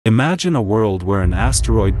Imagine a world where an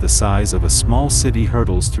asteroid the size of a small city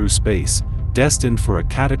hurtles through space, destined for a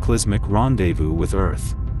cataclysmic rendezvous with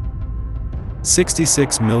Earth.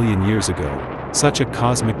 66 million years ago, such a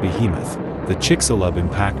cosmic behemoth, the Chicxulub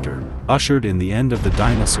impactor, ushered in the end of the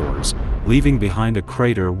dinosaurs, leaving behind a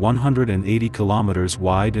crater 180 kilometers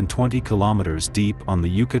wide and 20 kilometers deep on the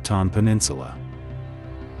Yucatan Peninsula.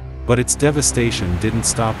 But its devastation didn't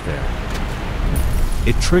stop there.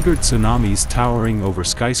 It triggered tsunamis towering over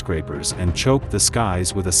skyscrapers and choked the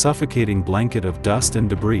skies with a suffocating blanket of dust and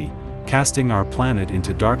debris, casting our planet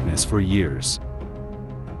into darkness for years.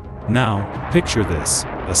 Now, picture this,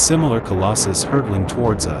 a similar colossus hurtling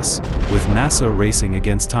towards us, with NASA racing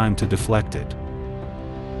against time to deflect it.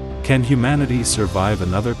 Can humanity survive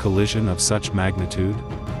another collision of such magnitude?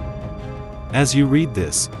 As you read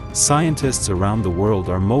this, scientists around the world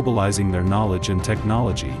are mobilizing their knowledge and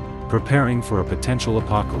technology, preparing for a potential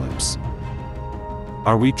apocalypse.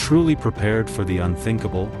 Are we truly prepared for the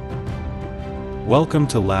unthinkable? Welcome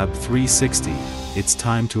to Lab 360, it's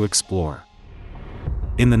time to explore.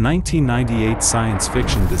 In the 1998 science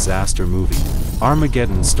fiction disaster movie,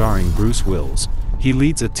 Armageddon starring Bruce Willis, he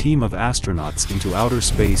leads a team of astronauts into outer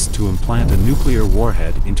space to implant a nuclear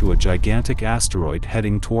warhead into a gigantic asteroid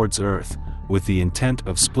heading towards Earth, with the intent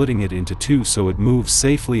of splitting it into two so it moves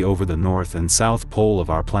safely over the north and south pole of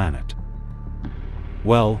our planet.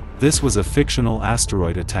 Well, this was a fictional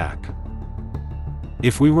asteroid attack.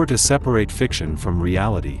 If we were to separate fiction from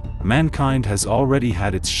reality, mankind has already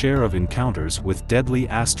had its share of encounters with deadly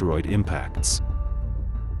asteroid impacts.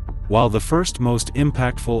 While the first most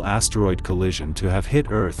impactful asteroid collision to have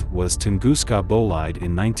hit Earth was Tunguska Bolide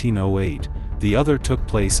in 1908, the other took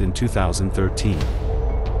place in 2013.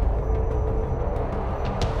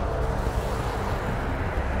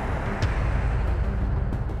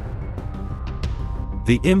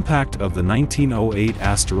 The impact of the 1908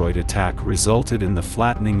 asteroid attack resulted in the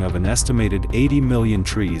flattening of an estimated 80 million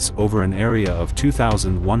trees over an area of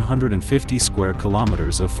 2,150 square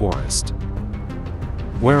kilometers of forest.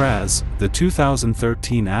 Whereas, the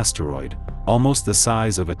 2013 asteroid, almost the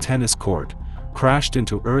size of a tennis court, crashed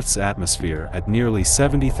into Earth's atmosphere at nearly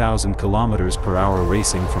 70,000 kilometers per hour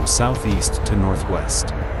racing from southeast to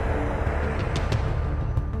northwest.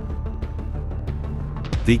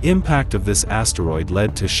 The impact of this asteroid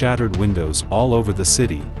led to shattered windows all over the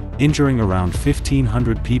city, injuring around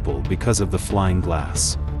 1,500 people because of the flying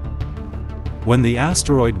glass. When the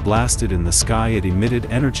asteroid blasted in the sky, it emitted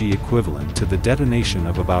energy equivalent to the detonation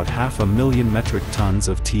of about 500,000 metric tons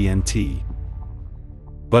of TNT.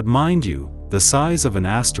 But mind you, the size of an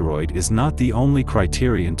asteroid is not the only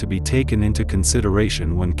criterion to be taken into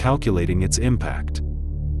consideration when calculating its impact.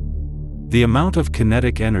 The amount of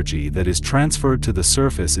kinetic energy that is transferred to the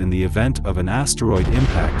surface in the event of an asteroid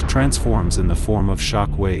impact transforms in the form of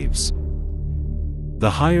shock waves. The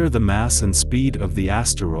higher the mass and speed of the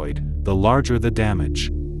asteroid, the larger the damage,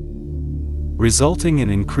 resulting in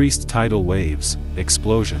increased tidal waves,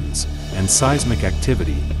 explosions, and seismic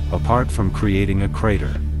activity, apart from creating a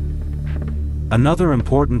crater. Another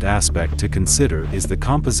important aspect to consider is the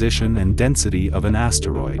composition and density of an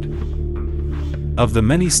asteroid. Of the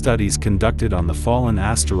many studies conducted on the fallen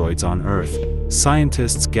asteroids on Earth,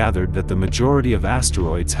 scientists gathered that the majority of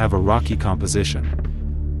asteroids have a rocky composition.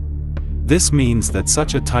 This means that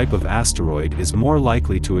such a type of asteroid is more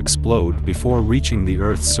likely to explode before reaching the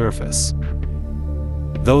Earth's surface.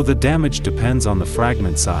 Though the damage depends on the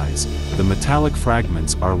fragment size, the metallic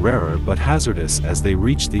fragments are rarer but hazardous as they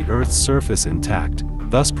reach the Earth's surface intact,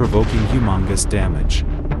 thus provoking humongous damage.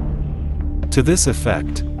 To this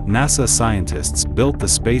effect, NASA scientists built the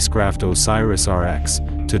spacecraft OSIRIS-RX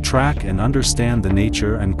to track and understand the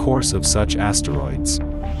nature and course of such asteroids.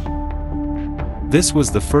 This was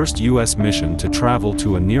the first U.S. mission to travel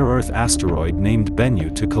to a near-Earth asteroid named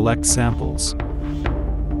Bennu to collect samples.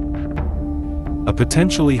 A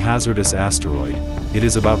potentially hazardous asteroid, it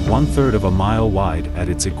is about 1/3 of a mile wide at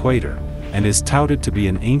its equator, and is touted to be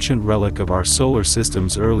an ancient relic of our solar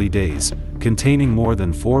system's early days, containing more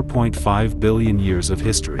than 4.5 billion years of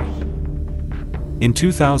history. In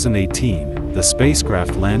 2018, the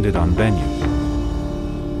spacecraft landed on Bennu,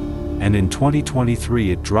 and in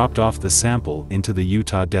 2023 it dropped off the sample into the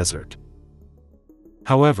Utah desert.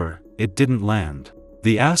 However, it didn't land.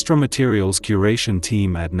 The astromaterials curation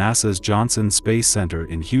team at NASA's Johnson Space Center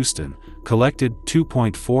in Houston collected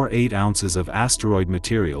 2.48 ounces of asteroid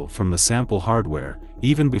material from the sample hardware,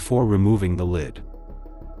 even before removing the lid.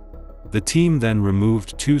 The team then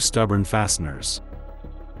removed 2 stubborn fasteners.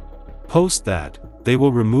 Post that, They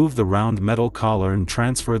will remove the round metal collar and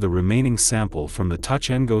transfer the remaining sample from the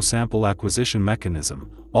touch-and-go sample acquisition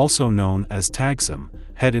mechanism, also known as TAGSAM,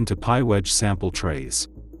 head into PI-wedge sample trays.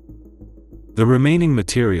 The remaining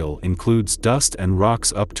material includes dust and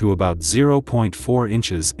rocks up to about 0.4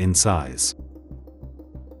 inches in size.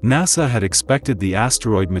 NASA had expected the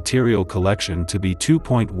asteroid material collection to be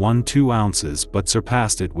 2.12 ounces but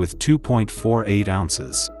surpassed it with 2.48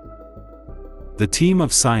 ounces. The team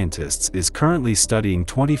of scientists is currently studying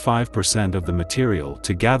 25% of the material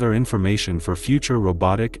to gather information for future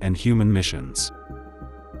robotic and human missions.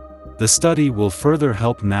 The study will further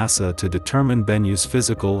help NASA to determine Bennu's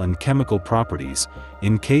physical and chemical properties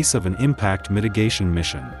in case of an impact mitigation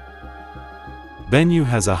mission. Bennu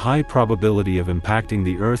has a high probability of impacting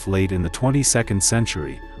the Earth late in the 22nd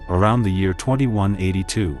century, around the year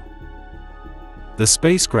 2182. The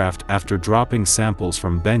spacecraft, after dropping samples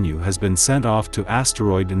from Bennu, has been sent off to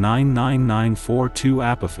asteroid 99942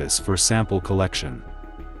 Apophis for sample collection.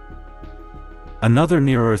 Another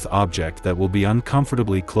near-Earth object that will be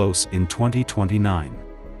uncomfortably close in 2029.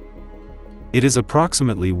 It is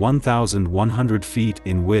approximately 1,100 feet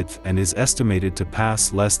in width and is estimated to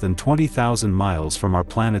pass less than 20,000 miles from our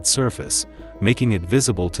planet's surface, making it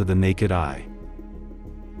visible to the naked eye.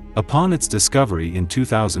 Upon its discovery in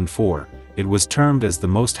 2004, it was termed as the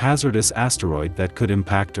most hazardous asteroid that could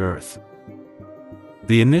impact Earth.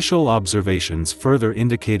 The initial observations further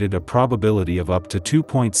indicated a probability of up to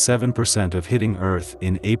 2.7% of hitting Earth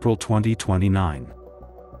in April 2029.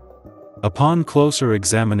 Upon closer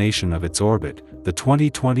examination of its orbit, the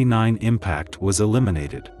 2029 impact was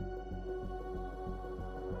eliminated.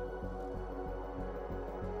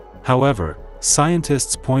 However,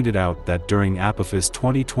 scientists pointed out that during Apophis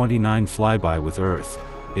 2029 flyby with Earth,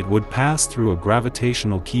 it would pass through a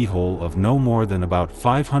gravitational keyhole of no more than about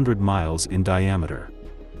 500 miles in diameter.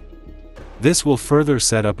 This will further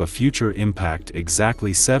set up a future impact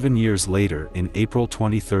exactly 7 years later in April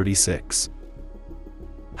 2036.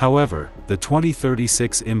 However, the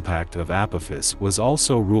 2036 impact of Apophis was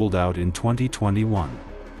also ruled out in 2021.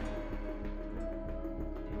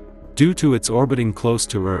 Due to its orbiting close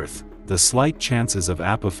to Earth, the slight chances of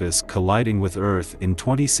Apophis colliding with Earth in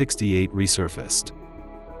 2068 resurfaced.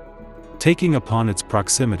 Taking upon its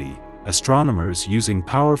proximity, astronomers using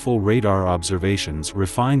powerful radar observations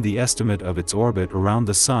refined the estimate of its orbit around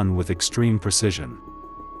the Sun with extreme precision.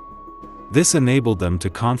 This enabled them to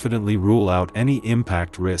confidently rule out any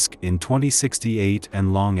impact risk in 2068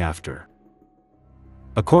 and long after.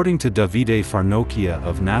 According to Davide Farnocchia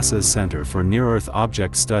of NASA's Center for Near-Earth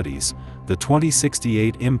Object Studies, the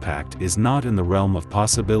 2068 impact is not in the realm of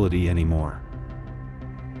possibility anymore.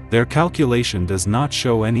 Their calculation does not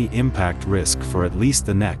show any impact risk for at least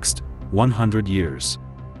the next 100 years.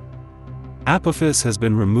 Apophis has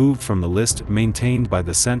been removed from the list maintained by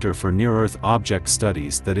the Center for Near-Earth Object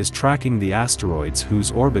Studies that is tracking the asteroids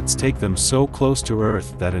whose orbits take them so close to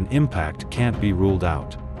Earth that an impact can't be ruled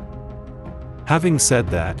out. Having said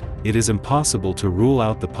that, it is impossible to rule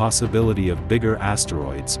out the possibility of bigger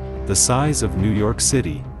asteroids, the size of New York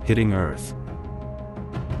City, hitting Earth.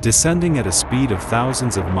 Descending at a speed of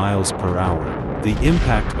thousands of miles per hour, the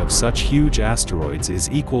impact of such huge asteroids is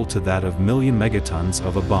equal to that of million megatons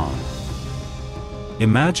of a bomb.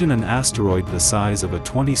 Imagine an asteroid the size of a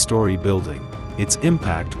 20-story building. Its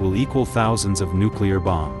impact will equal thousands of nuclear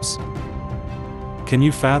bombs. Can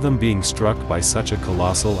you fathom being struck by such a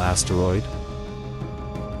colossal asteroid?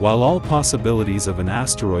 While all possibilities of an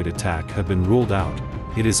asteroid attack have been ruled out,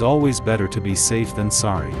 it is always better to be safe than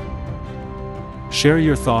sorry. Share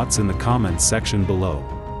your thoughts in the comments section below.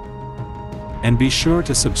 And be sure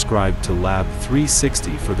to subscribe to Lab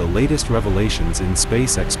 360 for the latest revelations in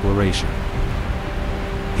space exploration.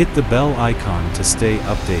 Hit the bell icon to stay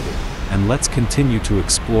updated, and let's continue to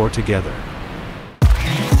explore together.